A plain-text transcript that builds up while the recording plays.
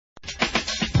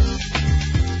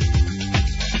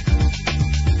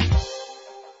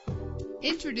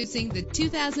Introducing the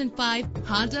 2005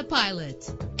 Honda Pilot.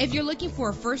 If you're looking for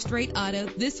a first-rate auto,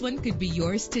 this one could be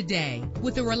yours today.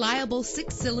 With a reliable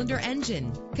 6-cylinder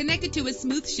engine connected to a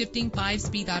smooth shifting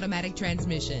 5-speed automatic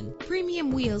transmission,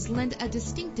 premium wheels lend a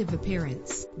distinctive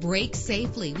appearance. Brake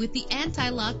safely with the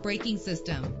anti-lock braking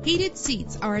system. Heated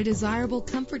seats are a desirable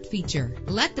comfort feature.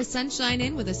 Let the sunshine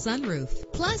in with a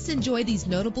sunroof. Plus, enjoy these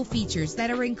notable features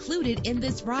that are included in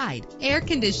this ride: air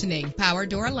conditioning, power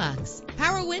door locks,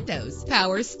 power windows,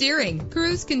 power steering,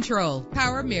 cruise control,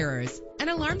 power mirrors, an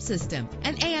alarm system,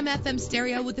 an AM/FM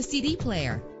stereo with a CD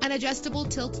player, an adjustable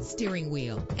tilt steering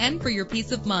wheel. And for your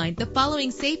peace of mind, the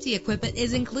following safety equipment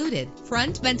is included: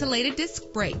 front ventilated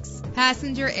disc brakes,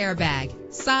 passenger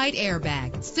airbag, side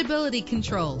airbag, stability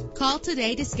control. Call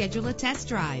today to schedule a test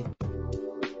drive.